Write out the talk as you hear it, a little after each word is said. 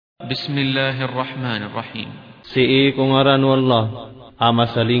بسم الله الرحمن الرحيم Si kung aran wallah ama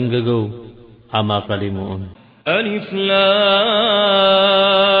saling gagaw ama kalimuon. ألف لام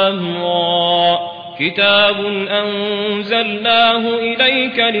را كتاب أنزلناه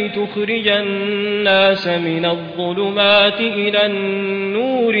إليك لتخرج الناس من الظلمات إلى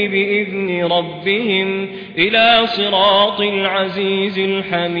النور بإذن ربهم إلى صراط العزيز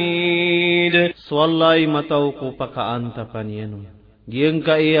الحميد. Swallay mataw ko pakaanta kaniyano. Giyang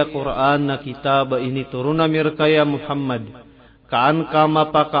kaya Quran na kitab ini turun namir kaya Muhammad. Kaan ka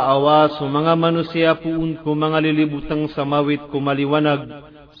mapakaawa sa mga manusia puun ko mga lilibutang samawit ko maliwanag.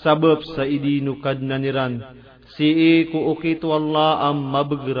 Sabab sa idinukad na niran. Si ko ukito Allah ang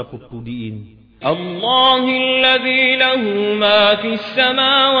mabagrapupudiin. الله الذي له ما في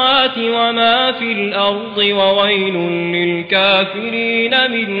السماوات وما في الأرض وويل للكافرين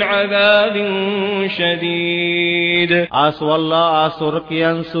من عذاب شديد. Aswalla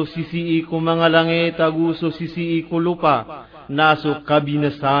asorkian so sisi ko mga langit agu so sisi ko lupa. Naso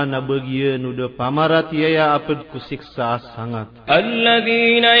kabinasa na bagian udah pamaratiaya apad ko siksa sangat.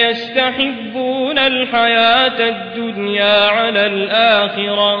 الذين يستحبون الحياة الدنيا على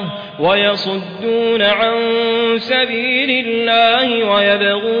الآخرة ويصدون عن سبيل الله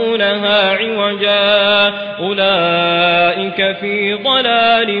ويبغونها عوجا أولئك في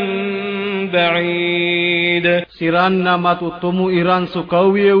ضلال بعيد. Siran na matutumu iran so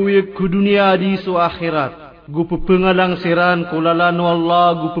kawiya-wiya ku dunia di so akhirat. Gupu pengalang siran kulalano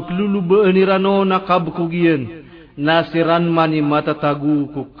Allah gupu pelulubaan irano nakabkugian. Nasiran mani matatagu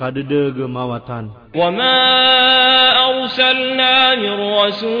ku kadede gemawatan. وما أرسلنا من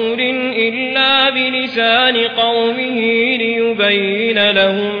رسول إلا بلسان قومه ليبين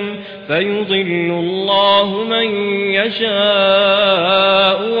لهم فيضل الله من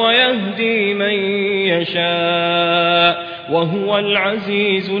يشاء ويهدي من يشاء وهو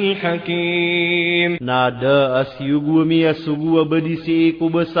العزيز الحكيم. Nada asyugu miya sugu abadisi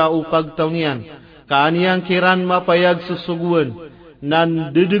ku besa upag taunian. Kaniyang kiran mapayag susuguan.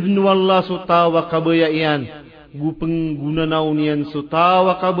 Nan dedegnu Allah sutawa kabayaian. Gu pengguna nian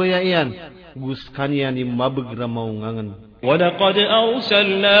sutawa kabayaian. Gus kanian imabegra maungangan. ولقد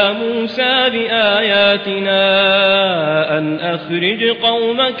أرسلنا موسى بآياتنا أن أخرج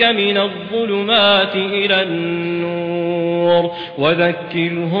قومك من الظلمات إلى النور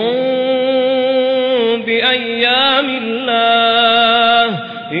وذكرهم بأيام الله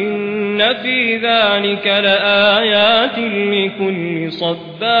إن في ذلك لآيات لكل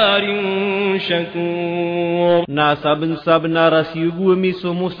صبار شكور. Nasabn-sabn narasiugu mi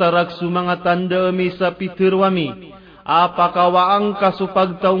sumusarak sumanga tanda mi sa pitirwami. Apakawaang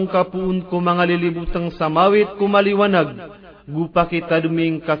kasupagtaong kapuun ko mga lilibutang samawit kumaliwanag. Gupa kita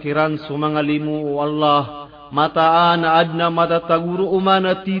duming kakiran sumanga limu o Allah. Mataan na adna matataguro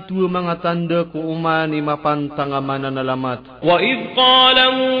umana titu mga tanda ko umani mapantang amana nalamat. وَإِذْ قَالَ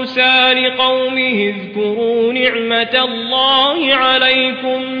مُوسَى لِقَوْمِهِ اذْكُرُوا نِعْمَةَ اللَّهِ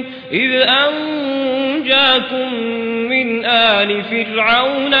عَلَيْكُمْ إِذْ أَنْجَاكُمْ مِنْ آلِ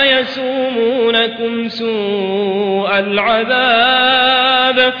فِرْعَوْنَ يَسُومُونَكُمْ سُوءَ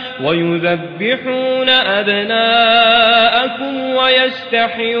الْعَذَابِ وَيُذَبِّحُونَ أَبْنَاءَكُمْ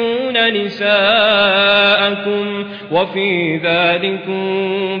وَيَسْتَحْيُونَ نِسَاءَكُمْ وَفِي ذَلِكُمْ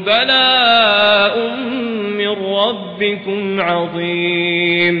بَلَاءٌ مِّن رَّبِّكُمْ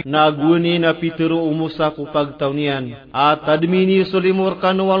عَظِيمٌ. Naguni na pitero umusa ko pagtaunian. At admini sulimur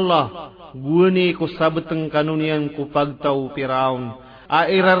kanu Allah. Guni ko sabeteng kanunian ko pagtau Firaun.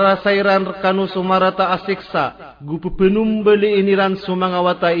 Airarasairan kanu sumarata asiksa. Gupu penumbeli iniran sumanga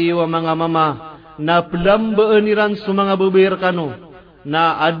watai wa mga mama. Na pelamba iniran sumanga beber kanu.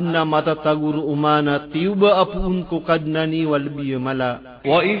 Na adna matataguru umana tiuba apuun ko kadnani walbiya mala.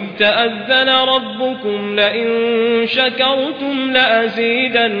 وَإِذْ تَأَذَّنَ رَبُّكُمْ لَئِن شَكَرْتُمْ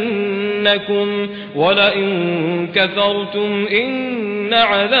لَأَزِيدَنَّكُمْ وَلَئِن كَفَرْتُمْ إِنَّ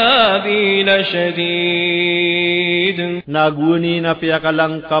عَذَابِي لَشَدِيدٌ. Naguni na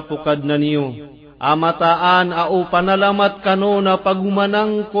piyakalang kapukad na niyo. Amataan au panalamat kano na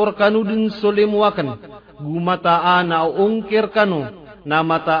pagumanang kor kano din sulimwakan. Gumataan au ungkir kano.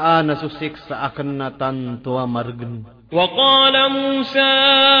 Namataan na susik sa akan na tanto amargan. وقال موسى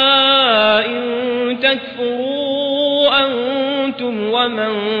إن تكفروا أنتم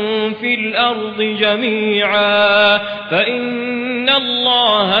ومن في الأرض جميعا فإن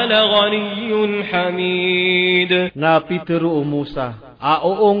الله لغني حميد. Napitero Musa,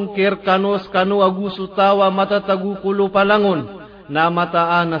 aoongkir kanos kanu agusutawa matatagu kulo palangon, na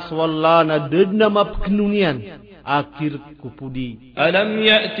mataan aswalla na ded na mapknunian. Akhir kupudi. ألم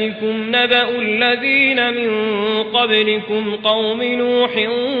يأتكم نبأ الذين من قبلكم قوم نوح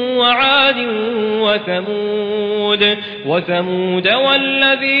وعاد وثمود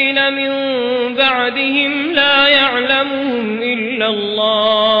والذين من بعدهم لا يعلمهم إلا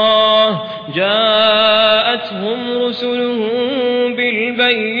الله جاءتهم رسلهم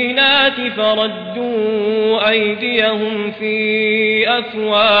بالبينات فردوا أيديهم في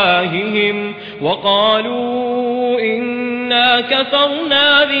أفواههم وقالوا إنا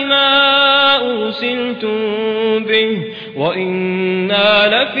كفرنا بما أرسلتم به وإنا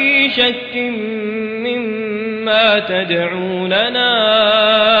لفي شك مما تدعوننا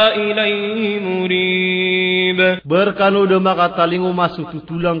إليه مريب. Berkanu dema katalingu masuk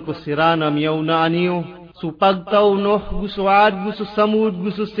tutulang kesirana miyauna aniu supagtaw Nuh gusu Ad gusu Samud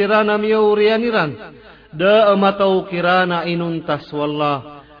gusu sirana miyaw rianiran da amatau kirana inuntas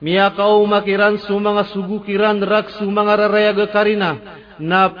wallah miya kau makiran sumanga sugu kiran rak sumanga rarayaga karina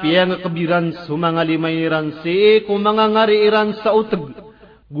na piang kebiran sumanga limayiran si kumanga ngari iran sauteg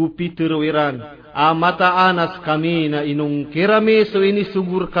gupi terwiran amata anas kami na inung kirami so ini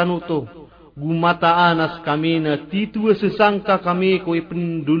sugur kanuto gumata anas kami na titua sesangka kami kui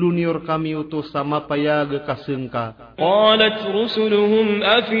pendulunior kami utus sama payaga kasengka. Qalat rusuluhum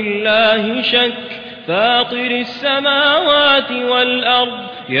afillahi syak فاطر السماوات والأرض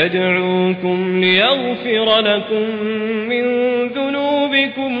يدعوكم ليغفر لكم من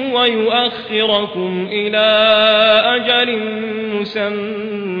ذنوبكم ويؤخركم إلى أجل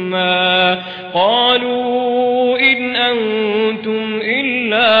مسمى قالوا إن أنتم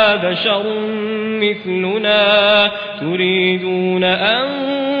إلا بشر مثلنا تريدون أن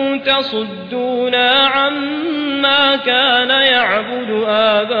تصدونا عما كان يعبد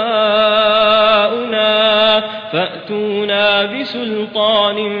آباؤنا فأتونا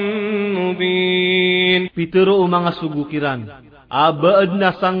بسلطان مبين. Pitero mga sugukiran. Abaad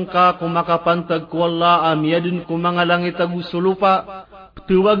na sangka kumakapantag ko Allah amyadin kumanga langit agusulupa.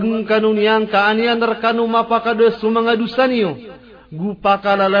 Tuwag kanuniyang kaanian rakanu mapakada sumanga dusa niyo.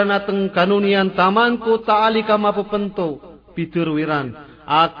 Gupakalalana teng kanunian taman ko taali ka mapapento. Piterwiran.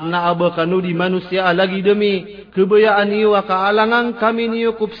 At naaba kanu di manusia lagi demi kebayaan niyo kaalangan kami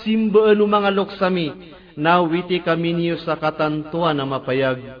niyo kupsimba anu mga loksami. Nawiti kami niyo sa katantuan na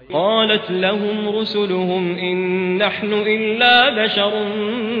mapayag. Qalat lahum rusuluhum in nahnu illa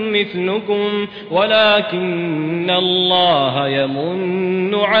basharun mithlukum walakinna Allah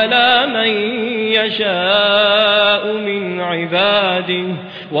yamunnu ala man yasha'u min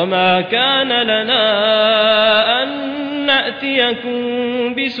ibadihi wama kana lana an نأتيكم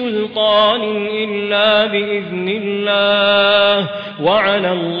بسلطان إلا بإذن الله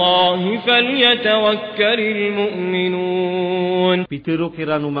وعلى الله فليتوكل المؤمنون. Pitero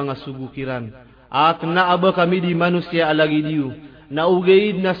kiranu mga sugukiran. At naaba kami di manusia alagi diyo.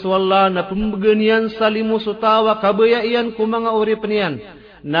 Naugaid na swalla na pembeganian salimu sutawa kabayaian ko mga uri penian.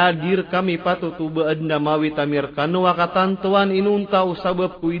 Nadir kami patutubaad na mawitamir kanwa katantuan inunta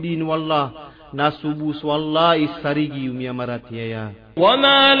usabab kuidin wallah. Nasubus wallahi sarigi umya maratiyaya.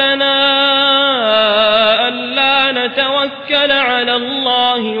 وما لنا ألا نتوكل على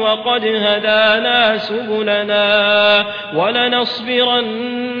الله وقد هدانا سبلنا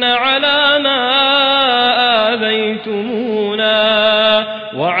ولنصبرن على ما آذيتمونا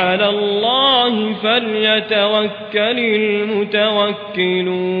وعلى الله فليتوكل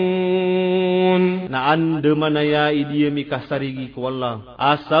المتوكلون. Naan demanaya idiya mikasarigi ko Allah.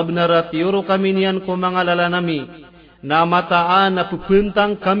 Asab na ratiyoro kami niyan ko mga lalanami. Na mataan na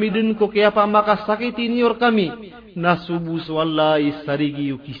pupentang kami din ko kaya pa makasakiti niyor kami. Nasubus wallahi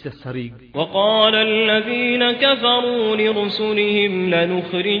sarigi ukisa sarig. وقال الذين كفروا لرسلهم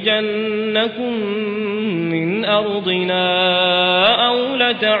لنخرجنكم من أرضنا أو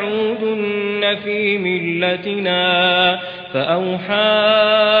لتعودن في ملتنا فأوحى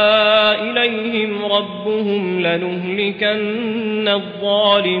إليهم ربهم لنهلكن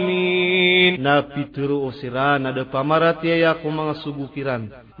الظالمين. Na pitero osiran ada pamaratiyaya ko mga sugukiran.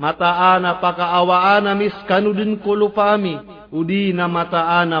 Mataan apakaawaan amis kanudin ko lupami. Udi na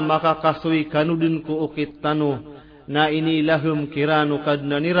mataan makakasuy kanudin ko ukit tano. Na inilahum kirano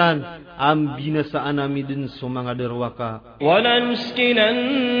kadnaniran. Am binasaan nami din sa mga derwaka.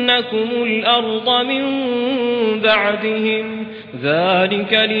 وَلَنُسْكِنَنَّكُمُ الْأَرْضَ مِنْ بَعْدِهِمْ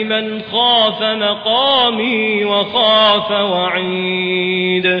ذَلِكَ لِمَنْ خَافَ مَقَامِي وَخَافَ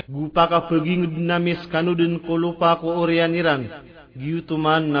وَعِيدِ. Gupaka pagingid namis kanudin ko lupa ko orianiran.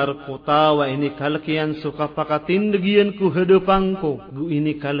 Giyutuman narkota wa ini kalkian suka pakatindagian ku hadapang ko. Gu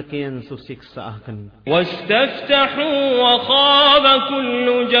ini kalkian susiksa akan. وَاسْتَفْتَحُوا وَخَابَ كُلُّ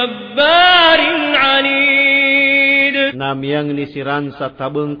جَبَّارٍ عَنِيدٍ. Namiyang nisiran sa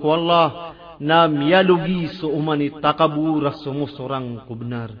tabang ko Allah. na mialugi seumani takabur semua sorang ku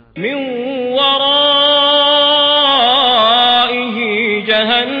benar. Min waraihi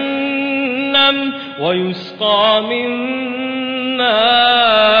jahannam wa yusqa min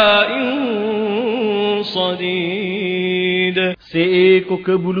ma'in sadid. Se'ku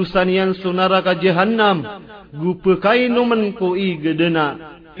kebulusan yang sunara ka jahannam, gupekai nomen ko i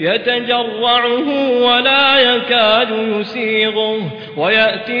gedena. يتجرعه ولا يكاد يسيغه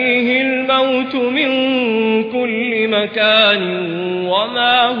ويأتيه الموت من كل مكان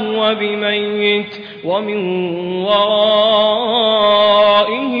وما هو بميت ومن ورائه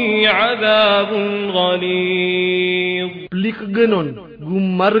عذاب غليظ. Plik genon,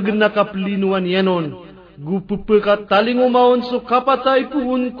 gumargena ka pelinuan yanon, gupupe ka talingo maon so kapatai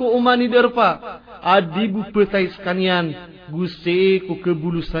puhun ko umani derpa, adi bupetai sekanian, guse ku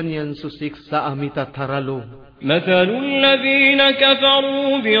kebulusan yang susiksa amita taralo. مثل الذين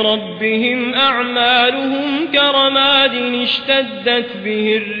كفروا بربهم أعمالهم كرماد اشتدت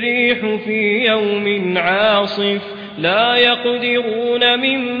به الريح في يوم عاصف لا يقدرون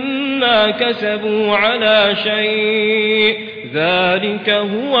مما كسبوا على شيء ذلك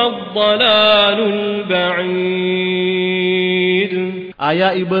هو الضلال البعيد.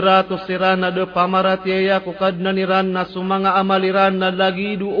 Aya ibarato sirana de pamaratia ko kadna niranna sumanga amaliranna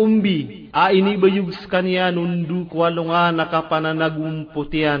lagi du umbi. A ini bayug skanian undu kwalungan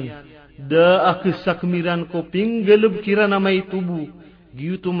nakapananagumputian. Da akesakmiran ko pinggeleb kirana may tubu.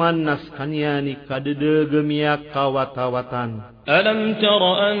 Giyutuman nas kaniani kadede gemiak kawatawatan. Alam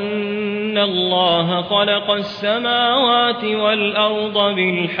tara anna Allah khalaqa as-samawati wal arda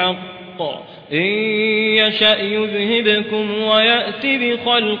bil haqq. إن يشأ يذهبكم ويأتي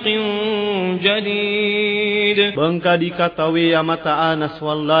بخلق جديد. Bangka dikatawi amata anas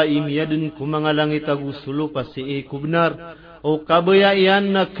wallahi miyaden kumangalangi tagusulu pasi ku benar. O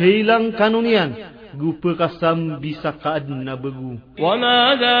kabayaan na kailang kanunian. Gupa kasam bisa kaadna begu.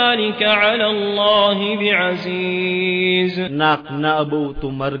 وما ذلك على الله بعزيز. Nak na abaw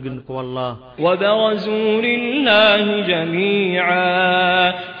tumargan ko Allah. وبرزوا لله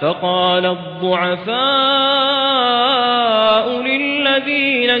جميعا فقال الضعفاء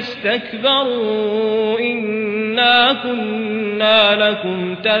للذين استكبروا إنا كنا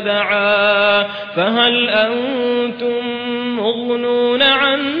لكم تبعا فهل أنتم مغنون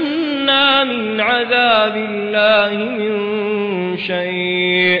عنا من عذاب الله من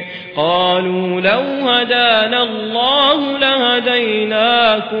شيء قالوا لو هدانا الله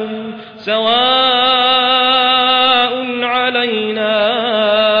لهديناكم سواء علينا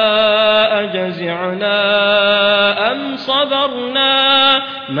أجزعنا أم صبرنا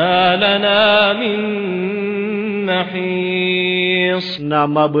ما لنا من محيص.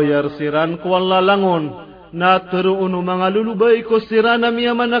 Nama bayar siran ko Allah langon. Na teruunu mga lulubay ko sirana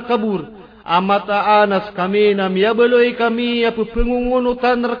miya manakabur. Amata anas kami na miya baloy kami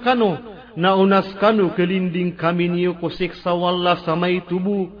apupengungunutan rekano. Na unas kanu kelinding kami niyo ko siksa wala sa may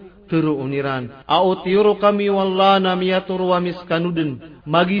tubu. Teruuniran. Aotiro kami wala na miya turuamis kanuden.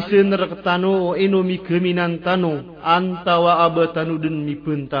 Magisen rekatano o inomi keminan tano. Antawa abatanuden mi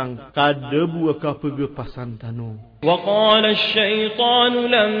pentang. Kadebu akapegepasan tano. وقال الشيطان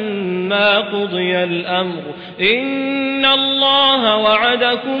لما قضي الأمر إن الله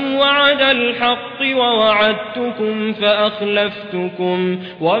وعدكم وعد الحق ووعدتكم فأخلفتكم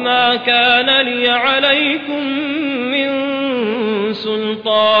وما كان لي عليكم من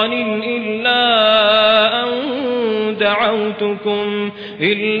سلطان إلا أن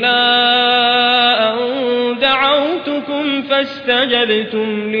دعوتكم فاستجبتم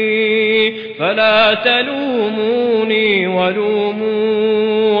لي فلا تلوموني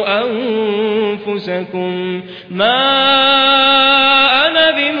ولوموا أنفسكم ما أنا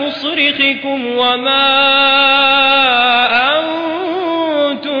بمصرخكم وما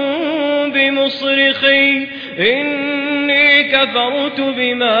أنتم بمصرخي إني كفرت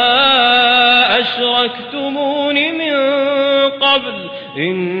بما أشركتمون من قبل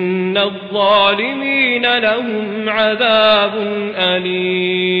إن الظالمين لهم عذاب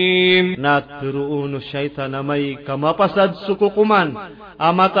أليم. Naturuun syaitan may kamapasad sukukuman.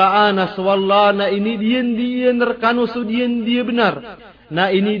 Amata anas wala na ini dian rekano su dian dia benar.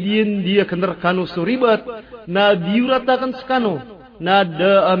 Na ini dia kenerkano su ribat. Na diuratakan sekano. Na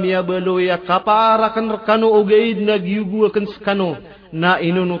da amya beloya kaparakan rekano ogaid na giuguakan sekano. Na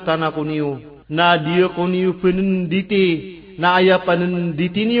inunutan ako niyo. Na dia ko niyo penenditi. Na aya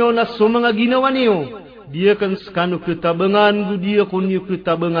panenditi niyo na sumanga ginawa niyo. Dia kan sekanu ketabangan gu dia ko niyo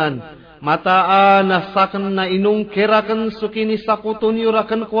ketabangan. Mata anasakan na inong kerakan sukini sakuto niyo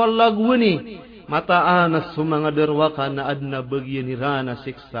rakan kuala gu ni. mataan sumanga derwaka na adna bagian nirana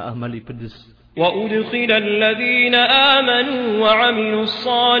siksa amali pedes. وأدخل الذين آمنوا وعملوا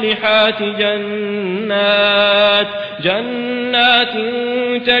الصالحات جنات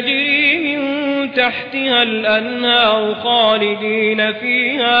تجري من تحتها الأنهار خالدين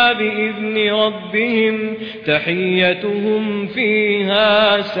فيها بإذن ربهم تحيتهم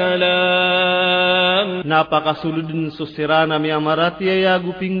فيها سلام. Napakasuludin susirana miamarati ya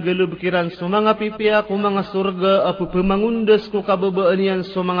guping gelub kiran sumanga pipia ku mga surga apu pemangundes ku kabebeanian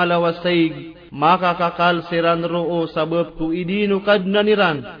sumanga lawasaig. Maka kakal siran ro'o sabab ku idinu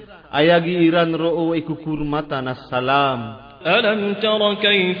kadnaniran ayagi iran ro'o ikukur mata na salam. ألم تر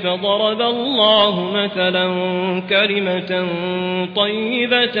كيف ضرب الله مثلا كلمة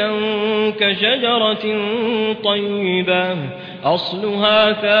طيبة كشجرة طيبة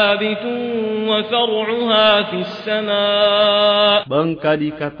أصلها ثابت وفرعها في السماء. Bangka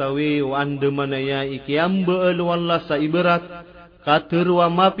dikatawi wa andemanaya ikiam beul wallah sa ibarat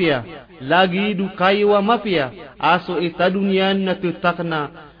katerwa mapia lagi dukai wa mapia aso ita dunian na tutakna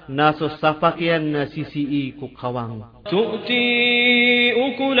naso safakian na sisi ku kawang. تؤتي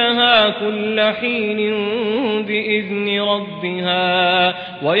أكلها كل حين بإذن ربها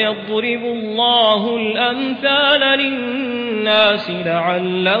ويضرب الله الأمثال للناس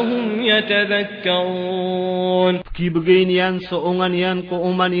لعلهم يتذكرون. Kibeginian soongan yan ko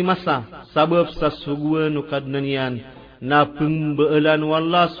umani masa sabab sa suguan ukadnan yan. Na pembeelan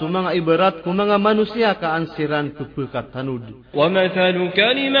wallah sumanga ibarat ku mga manusia kaansiran kepekatanud. ومثل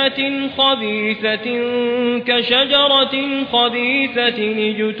كلمة خبيثة كشجرة خبيثة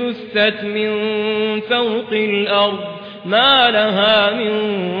اجتثت من فوق الأرض ما لها من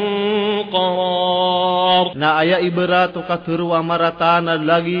قرار. Na aya ibarat katerwa marata na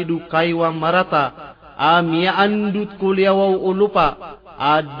lagi dukaiwa marata amia andut kuliawaw ulupa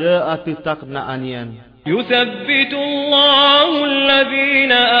ada atitak na anian. يثبت الله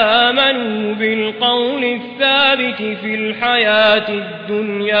الذين آمنوا بالقول الثابت في الحياة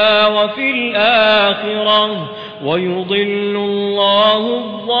الدنيا وفي الآخرة ويضل الله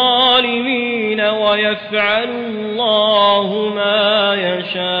الظالمين ويفعل الله ما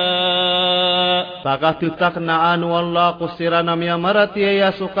يشاء. Pakatitak na anu Allah kusirana miya marati ya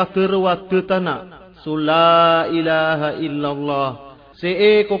sukaterwa tutana la ilaha illallah.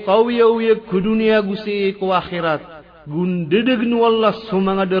 See ko kawiyaw ku dunia gusi ko akhirat gundedeg nu wallah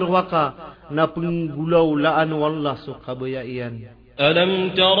sumanga derwaka na penggulaw laan wallah sukabayaian.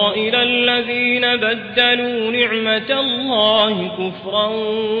 ألم تر إلى الذين بدلوا نعمة الله كفرا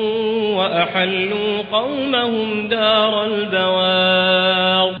وأحلوا قومهم دار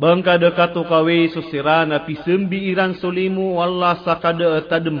البوار. Bangka dekatu kawe susirana pisembi iran solimu wallah sakada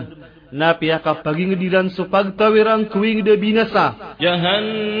tadem. Na pihak pagi ngediran supag tawirang kuing de binasa.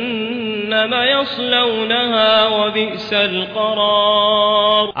 Jahannam yaslawnaha wa bi'sal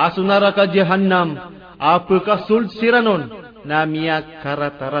qarar. Asunaraka jahannam apakah sul siranon na miyak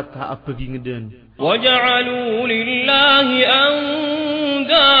karata-rata apagi ngeden. Waja'alu lillahi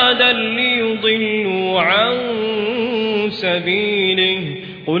andadan liyudillu an sabilihi.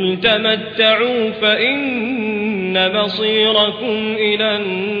 قل تمتعوا فإن مصيركم إلى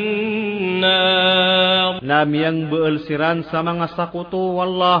النار. Namiyang beul siran sa mga sakuto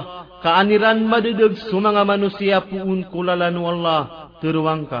wallah kaaniran madedeg sumanga manusia puun kulalan wallah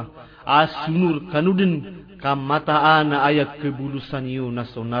teruangka asunur kanuden kamataan na ayat kebulusan yu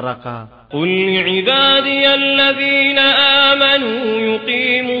naso naraka. قل لعبادي الذين آمنوا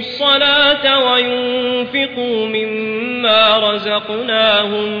يقيموا الصلاة وينفقوا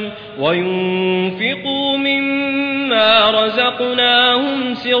مما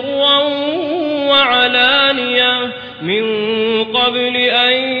رزقناهم سرا وعلانية من قبل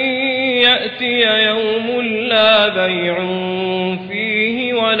أن يأتي يوم لا بيع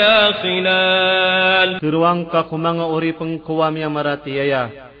فيه ولا خلال. Teruangka kumanga ori pengkuam yang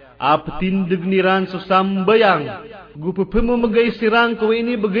maratiaya. Aptindeg niran susambayang gupu pemegay sirang ko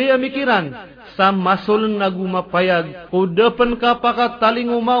ini begaya mikiran sam masul nagu mapayag kudapan kapakat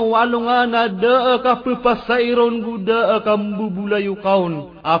taling umawalungan ada ka pepasairon guda ka mbubulayu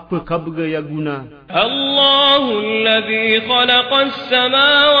kaun apa ka begaya guna. Allahu alladhi khalaqa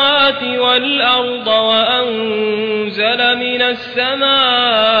as-samawati wal arda wa anzala minas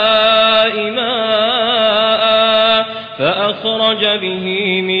samaa'i maa'a فأخرج به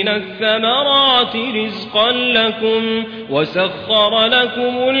من الثمرات رزقا لكم وسخر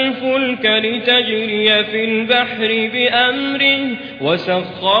لكم الفلك لتجري في البحر بأمره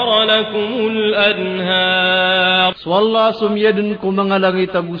وسخر لكم الأنهار. Swalla sumyadun ko mga langit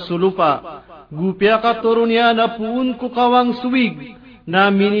agusulupa gupya ka turunya na puun ko kawang suwig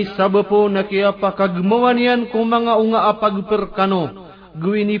Namini sabapo na kaya pakagmawanian ko mga unga apagperkano.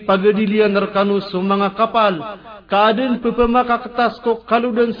 Guini pagadilian rekanu so mga kapal. Kaadan pepemakakatas ko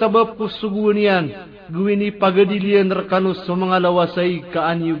kaludan sabab ko suguanian. Guini pagadilian rekanu so mga lawasay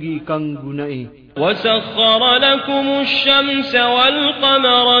kaanyugi kang gunai. وسخر لكم الشمس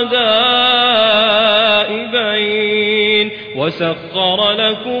والقمر دائبين وسخر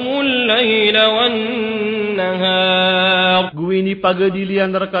لكم الليل والنهار. Guini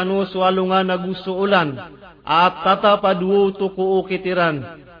pagadilian rekanu swalungan naguso ulan. At tatapaduo tuko ukitiran.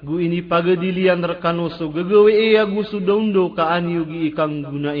 Guini pagadilian rekanu so gagawi iya gusto daundo kaanyugi ikang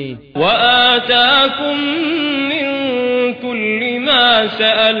gunai. Wa atakum min kulli ma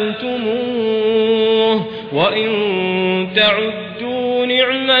sa'altumuh wa in ta'uddu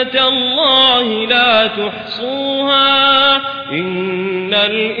ni'matallahi la tuhsuha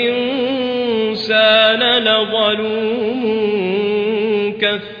innal insana lazalumun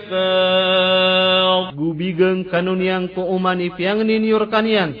kaffar. Gubigang kanuniang ko umani piang ninyur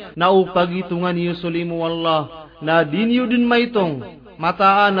kanian na upagitungan niyo sulimu Allah na dinyo din maitong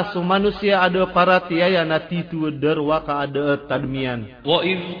mataan na sumanusia ada para tiaya na titu derwa ka ada tadmian. Wa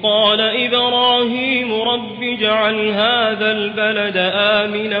idh qala Ibrahim rabbi ja'al hadha al-balada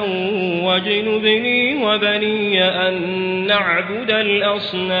aminan wajnubni wa baniya an na'budu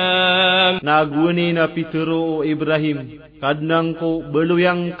al-asnam. Naguni na pitero Ibrahim kadnang ko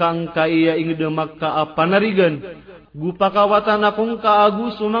beluyang kang kaiya ingde makka panarigan. Gupakawatan akong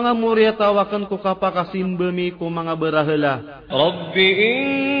kaagu so mga muryatawakan ko kapakasimbami ko mga berahala. Rabbi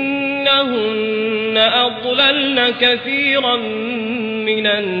innahunna adlalna kathiran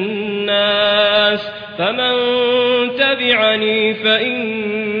minan nas faman tabi'ani fa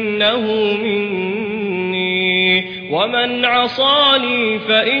innahu minni wa man 'asani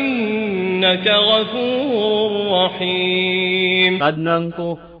fa innaka ghafurur rahim. Kadnang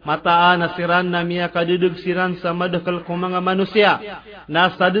ko mataan na siran na miya kadidug siran sa madakal ko mga manusia.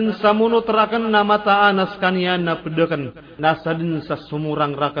 Nasa din sa munot rakan na mataan as kanian na pedakan. Nasa din sa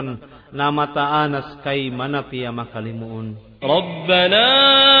sumurang rakan na mataan as kay manapiya makalimuon. Rabbana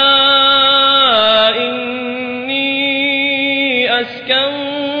inni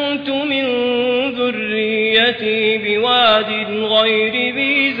askantu min dhurriyyati biwadin ghayri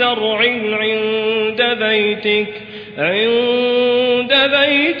dhi zar'in 'inda baytik عند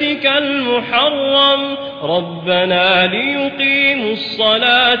بيتك المحرم ربنا ليقيموا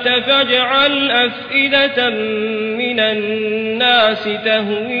الصلاة فاجعل أفئدة من الناس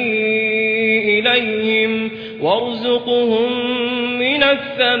تهوي إليهم وارزقهم من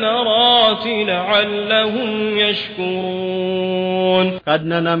الثمرات لعلهم يشكرون.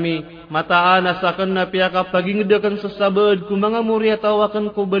 Kadna nami mataan asakan na piyaka pagingdakan sa sabad ku mga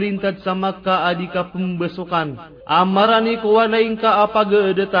muryatawakan ko berintad sa Makkah adika pembesukan. Amarani ko walaing ka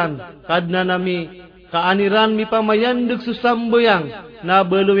apagaedatan. Kadna nami kaaniran mi pamayandeg susambayang na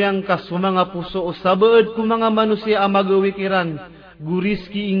beluyang kas mga puso o sabad ku mga manusia amagawikiran.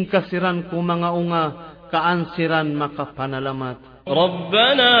 Guriski ingkasiran ku mga unga kaansiran makapanalamat.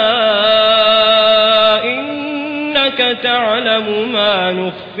 Rabbana innaka ta'lamu ma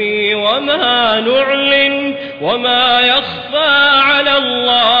nukhfi wa ma nu'lin wa ma yakhfa 'ala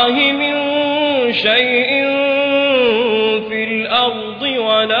Allahi min shay'in fil ardi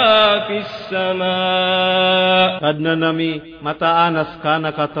wa la fis samaa. Kadna nami mataanas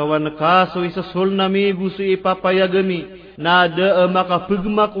kana katawan kaso isasul nami gusto ipapayagami. Nada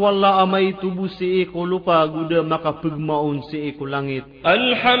makapigmak wala amay tubu si iku lupa guda makapigmaon si iku langit.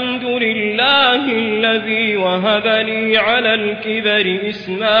 Alhamdulillahi alladhi wahaba li 'ala al-kibari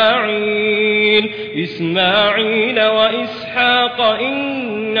Isma'il wa Ishaq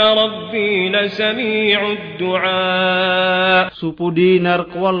inna rabbi lasami'ud du'a. Supudinar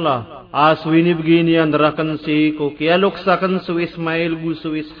ko wala aswini begini andrakan si iku kialuksakan su Ismail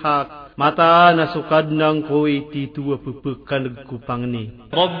gusu Ishaq. Mata nasukad ng ko'y titua pupukan nagkupang ni.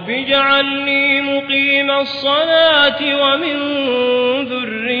 Rabbi ja'alni muqima as-salati wa min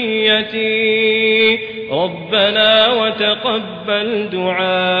dhurriyyati. Rabbana wa taqabbal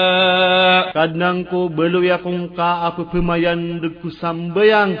du'a. Kadnang ko beloy akong kaapupumayan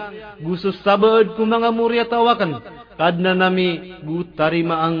nagkusambayang. Gusto sabad ko mga muryatawakan. Kadna nami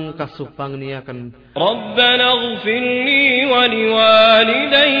gutarima ang kasupang niyakan. Rabbana ighfir li wa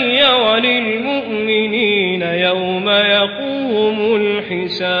liwalidayya wa lilmu'minina yawma yaqumul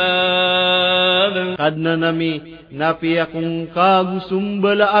hisab. Kadna nami napi akong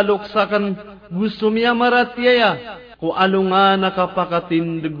kagusumbala aloksakan gusum ya maratiya ku alungan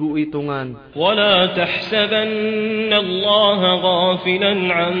nakapakatindegu itungan. ولا تحسبن الله غافلا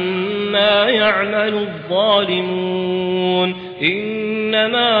عما يعمل الظالمون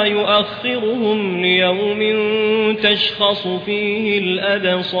إنما يؤخرهم ليوم تشخص فيه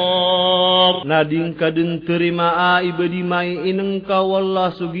الأبصار. Nading kadeng terima ibadi mai ineng ka wallah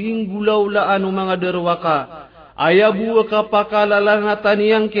suging gulau la anu mga derwaka. Ayabu kapakalangatan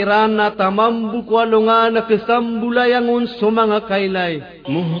yang kirana tamambu kwalungan kesambulayang sumanga kailay.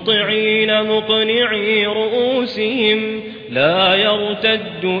 مهطعين مقنعي رؤوسهم لا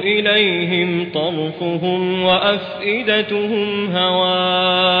يرتد إليهم طرفهم وأفئدتهم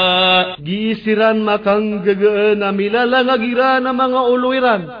هواء. Gisiran makang gagaan amilalang agiran mga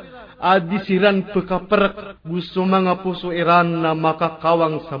uluiran. Adisiran pekaperek gusto mga puso iran na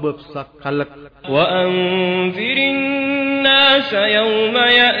makakawang sabab sa kalak. وأنذر الناس يوم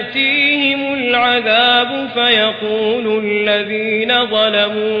يأتيهم العذاب فيقول الذين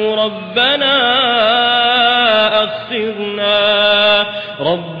ظلموا ربنا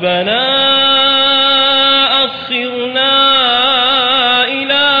أخرنا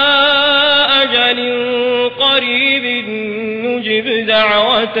إلى أجل قريب نجب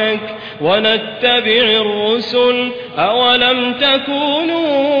دعوتك ونتبع الرسل أولم تكونوا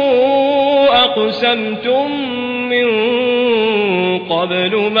أقسمتم من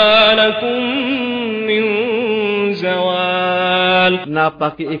قبل ما لكم من zawal.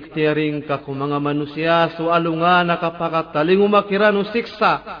 Napaki iktiring ka kung mga manusia so alunga nakapakataling umakiran o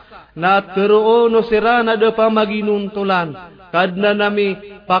siksa na teruo no sira na da pamaginuntulan kadna nami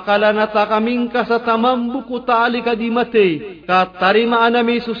pakalanata kaming ka sa tamambuku taali ka di mate ka tarimaan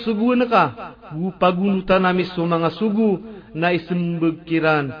nami susugun ka gupagunutan nami so mga sugu na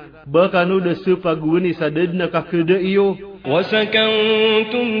isembegkiran baka no da sepaguni sa dedna ka kede iyo.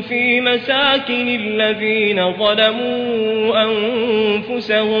 وسكنتم في مساكن الذين ظلموا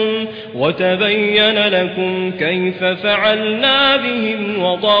أنفسهم وتبين لكم كيف فعلنا بهم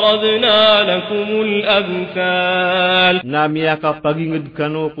وضربنا لكم الأمثال. Namia ka paginged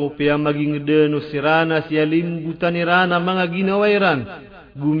kano ko pia maginged no sirana siya limbutan irana mga ginawairan.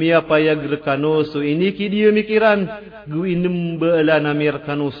 Gumia payag rekano so iniki dia mikiran gu inem beala namir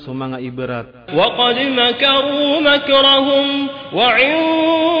kano so mga ibarat. وقد مكروا مكرهم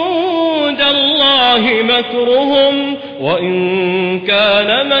وعند الله مكرهم وإن كان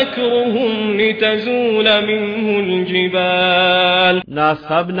مكرهم لتزول منه الجبال.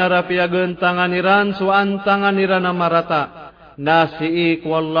 Nasab na rapiagan tanganiran so antanganiran na marata. Nasiik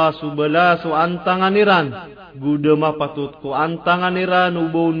wallah subala so antanganiran. Guda mapatut ko antanganiran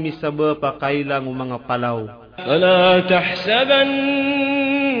ubon misaba pakailang mga palaw. فلا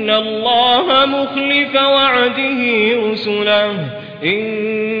تحسبن الله مخلف وعده رسله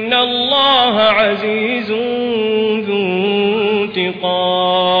إن الله عزيز ذو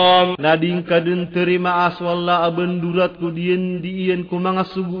انتقام. Nading kadeng terima aswalla abendurat ku dien diien ku mga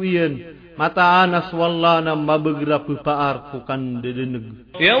suguien. Mataan aswalla na mabegra pupaar ku kan dedeneg.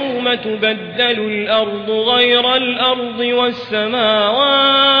 يوم تبدل الأرض غير الأرض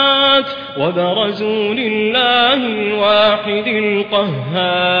والسماوات وبرزوا لله الواحد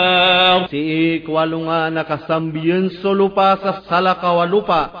القهار. Si kwalunga nakasambiyan so lupa sa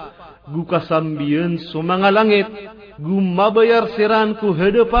salakawalupa. Gu kasambiyan so mga langit. Gumabayar siran ku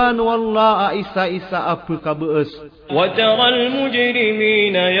hadapan wallah isa-isa apa kabeus. وترى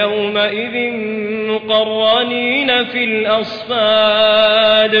المجرمين يومئذ مقرنين في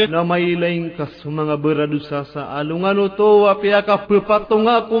الأصفاد. Namaylaing ka sa mga beradusa sa alungan uto apia ka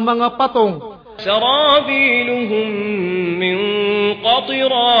pepatunga ku mga patong. سرابيلهم من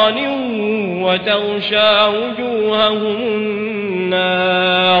قطران وتغشى وجوههم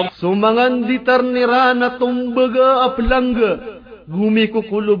النار. Sumangan ditarnira na tumbaga aplangga.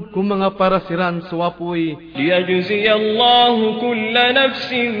 Gumikukulub ku mga parasiran suwapoy. ليجزي الله كل نفس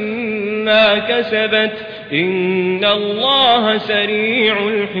ما كسبت إن الله سريع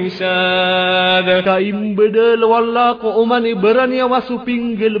الحساب. Kaimbedel wala ko umani berani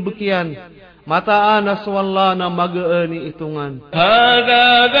wasupinggel bekian. Mataan aswalla na magaani itungan.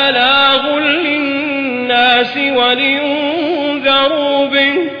 هذا بلاغ للناس ولينذروا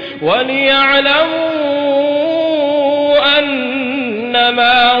به وليعلموا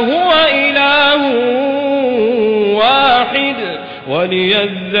أنما هو إله واحد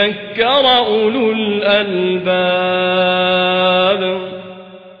وليذكر أولو الألباب.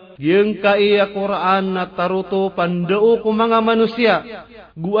 Yang kaya Quran na taruto pandao ku mga manusia.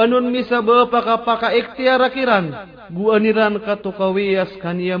 Guanon misaba paka ikhtiar akiran. Guaniran katukawias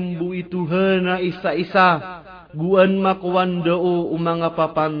kaniyam bu ituhan na isa-isa. Guan makuwan dao umanga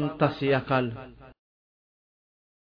papantasyakal.